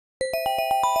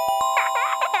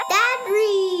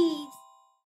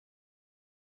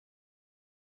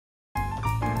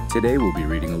Today we'll be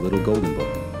reading a little golden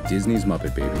book, Disney's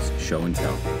Muppet Babies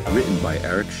Show-and-Tell, written by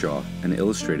Eric Shaw and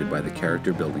illustrated by the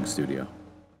Character Building Studio.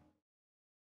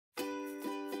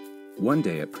 One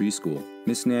day at preschool,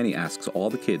 Miss Nanny asks all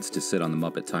the kids to sit on the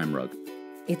Muppet time rug.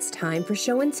 It's time for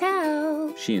show and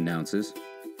tell, She announces.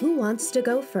 Who wants to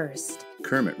go first?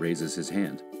 Kermit raises his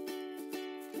hand.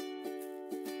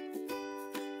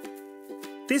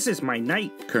 This is my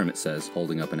knight, Kermit says,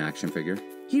 holding up an action figure.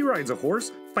 He rides a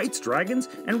horse, fights dragons,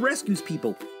 and rescues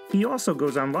people. He also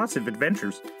goes on lots of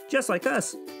adventures, just like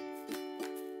us.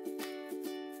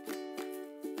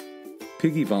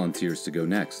 Piggy volunteers to go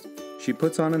next. She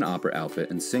puts on an opera outfit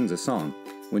and sings a song.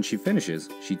 When she finishes,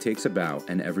 she takes a bow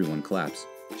and everyone claps.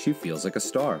 She feels like a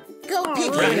star. Go,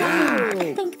 Piggy!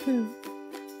 Right. Thank you.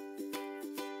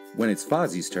 When it's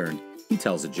Fozzie's turn, he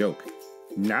tells a joke.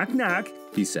 Knock, knock.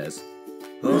 He says,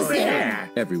 Who's there?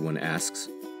 Everyone asks.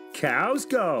 Cows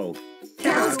go.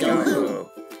 Cows go who?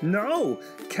 No,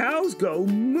 cows go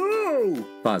moo.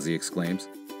 Fozzie exclaims.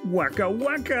 Waka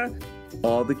waka.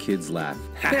 All the kids laugh.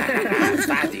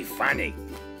 Fozzie funny.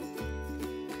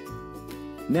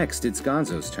 Next, it's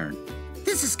Gonzo's turn.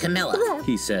 This is Camilla.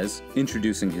 He says,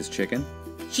 introducing his chicken.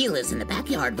 She lives in the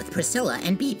backyard with Priscilla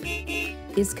and Beep.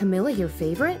 Is Camilla your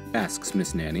favorite? Asks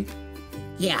Miss Nanny.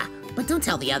 Yeah, but don't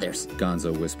tell the others.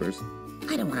 Gonzo whispers.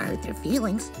 I don't want to hurt their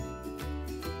feelings.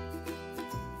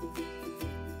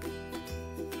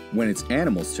 When it's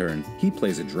Animal's turn, he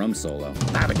plays a drum solo.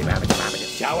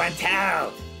 Show and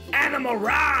tell. Animal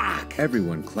rock.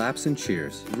 Everyone claps and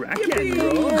cheers. Rock and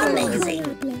roll.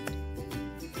 Amazing.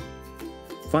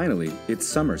 Finally, it's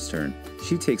Summer's turn.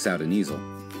 She takes out an easel.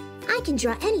 I can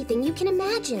draw anything you can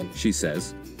imagine. She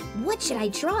says. What should I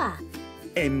draw?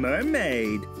 A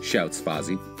mermaid. Shouts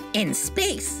Fozzie. In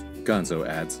space. Gonzo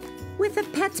adds. With a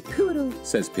pet poodle.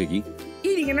 Says Piggy.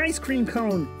 Eating an ice cream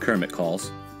cone. Kermit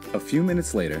calls. A few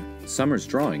minutes later, Summer's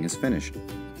drawing is finished.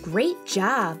 Great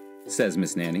job. Says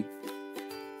Miss Nanny.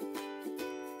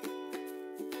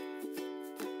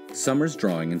 Summer's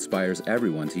drawing inspires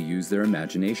everyone to use their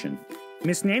imagination.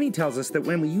 Miss Nanny tells us that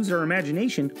when we use our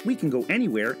imagination, we can go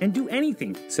anywhere and do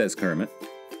anything. Says Kermit.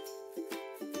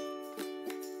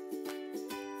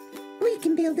 We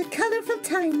can build a colorful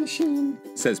time machine.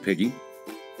 Says Piggy.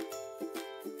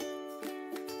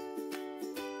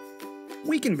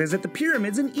 We can visit the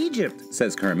pyramids in Egypt.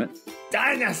 Says Kermit.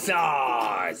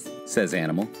 Dinosaurs. Says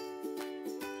Animal.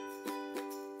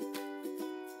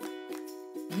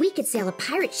 We could sail a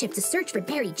pirate ship to search for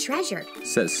buried treasure.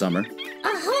 Says Summer.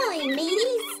 Ahoy,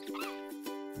 mateys!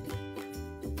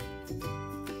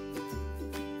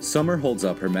 Summer holds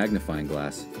up her magnifying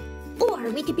glass. Or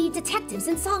we could be detectives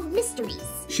and solve mysteries.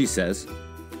 She says.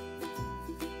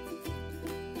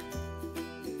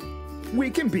 We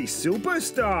can be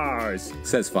superstars.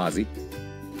 Says Fozzie.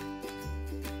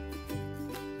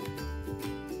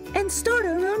 And start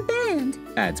our own band.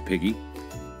 Adds Piggy.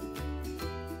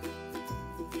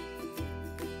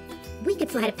 We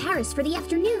could fly to Paris for the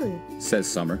afternoon.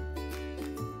 Says Summer.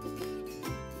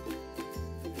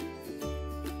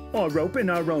 Or open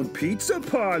our own pizza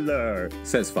parlor.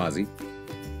 Says Fozzie.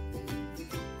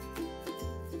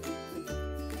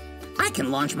 I can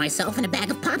launch myself in a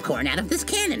bag of popcorn out of this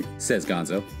cannon. Says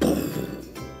Gonzo.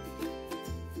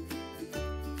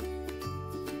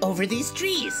 Over these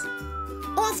trees.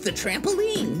 Off the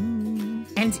trampoline.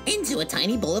 And into a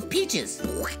tiny bowl of peaches.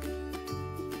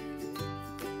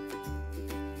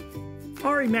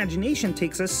 Our imagination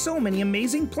takes us so many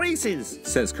amazing places.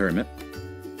 Says Kermit.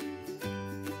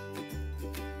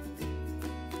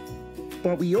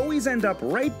 But we always end up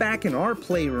right back in our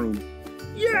playroom.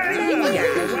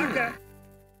 Yay!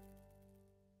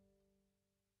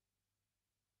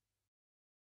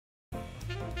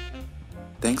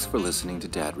 Thanks for listening to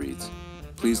Dad Reads.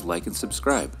 Please like and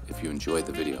subscribe if you enjoyed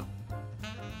the video.